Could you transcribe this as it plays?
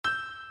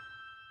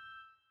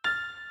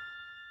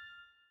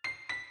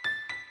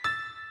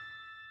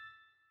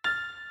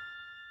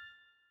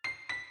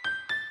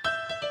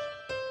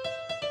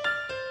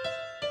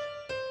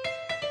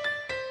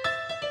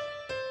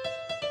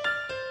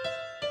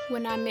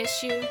When I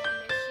miss you,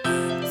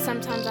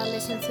 sometimes I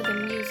listen to the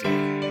music,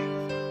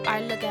 or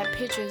I look at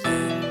pictures of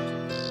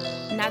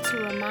you, not to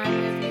remind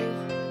me of you,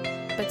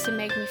 but to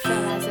make me feel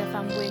as if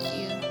I'm with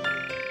you.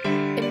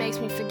 It makes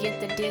me forget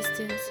the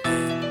distance,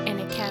 and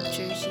it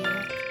captures you.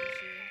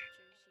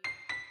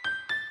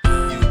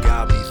 You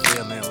got me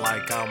feeling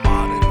like I'm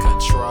out of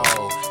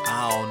control.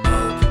 I don't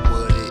know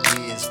what it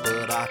is,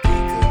 but I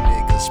think a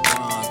nigga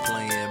sprung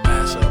playing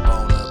mashup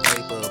on the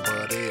paper,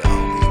 but it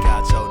only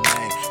got your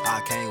name.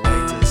 I can't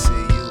wait to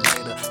see you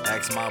later.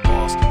 Ask my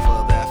boss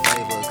for that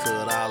favor.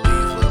 Could I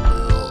leave a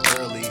little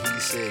early? He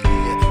said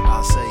yeah.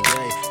 I say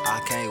yay. I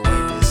can't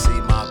wait to see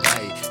my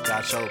bae.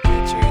 Got your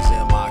pictures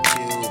in my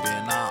cube,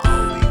 and I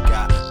only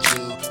got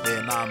you.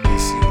 And I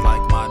miss you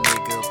like my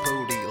nigga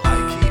Pootie,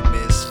 like he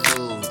miss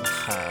food.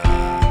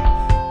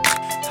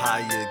 How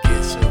you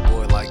get your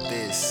boy like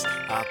this?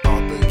 I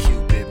thought the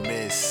Cupid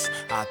miss.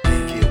 I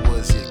think it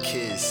was your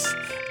kiss.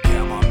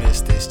 Damn, I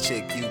miss this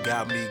chick. You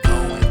got me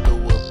going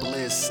through a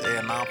bliss,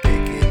 and I'm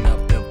picking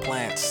up them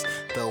plants,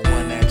 the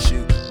one that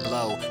you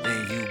blow,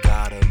 and you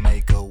gotta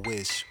make a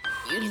wish.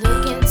 You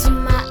look into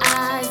my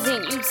eyes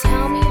and you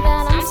tell me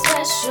that I'm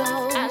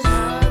special. I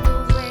love the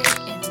way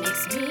it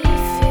makes me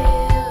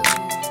feel.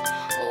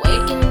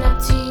 Waking up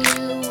to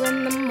you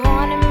in the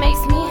morning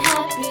makes me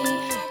happy.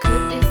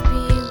 Could this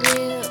be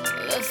real?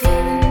 The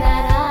feeling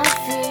that I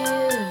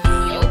feel.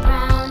 Your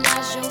brown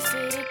eyes, your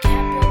fitted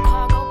cap, your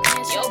cargo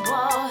pants, your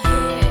bald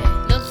head.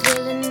 The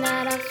feeling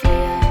that I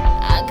feel.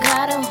 I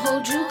gotta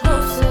hold you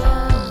closer.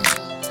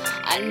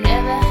 I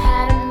never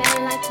had a man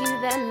like you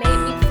that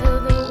made me feel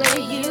the way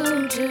you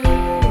do.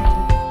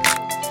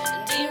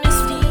 Do you miss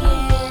me?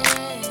 Yeah.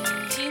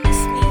 Do you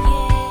miss me?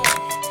 Yeah.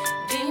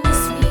 Do you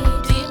miss me?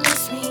 Do you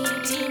miss me?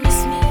 Do you miss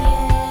me?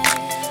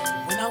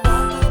 Yeah. When I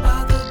walked up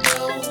out the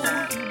door,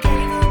 you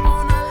gave up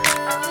on our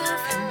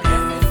love and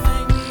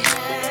everything we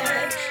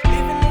had.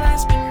 Living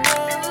life's been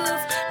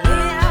rough.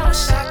 Lately I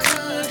wish I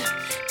could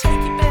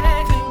take you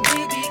back and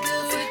we'd be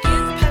good.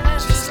 Forget the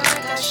past just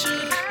like I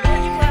should.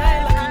 Love you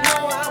right like you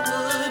know I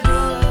would.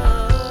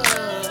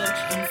 But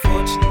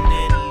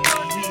unfortunately,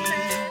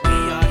 we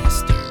are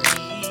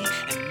history,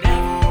 and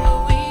never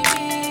will we be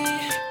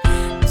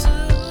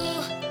together.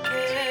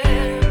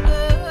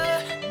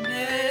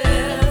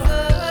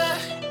 Never,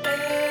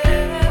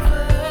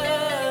 ever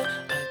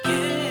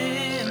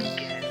again.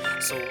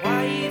 So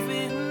why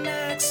even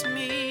ask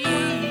me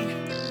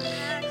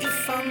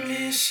if I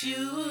miss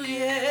you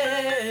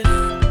yet?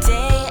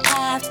 Day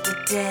after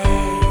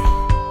day,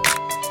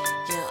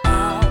 you're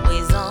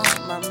always on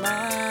my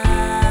mind.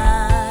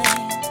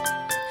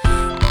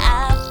 I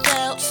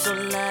felt so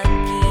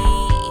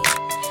lucky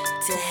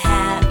to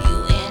have you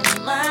in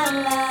my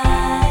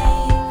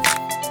life.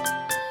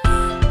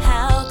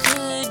 How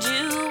could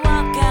you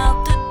walk out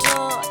the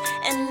door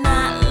and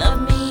not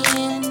love me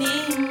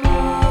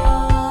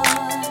anymore?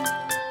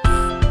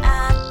 I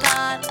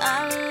thought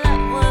our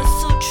love was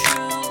so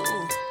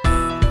true.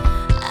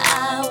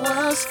 I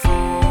was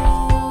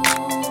fooled.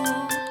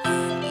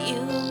 You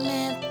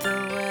meant the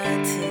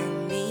world to me.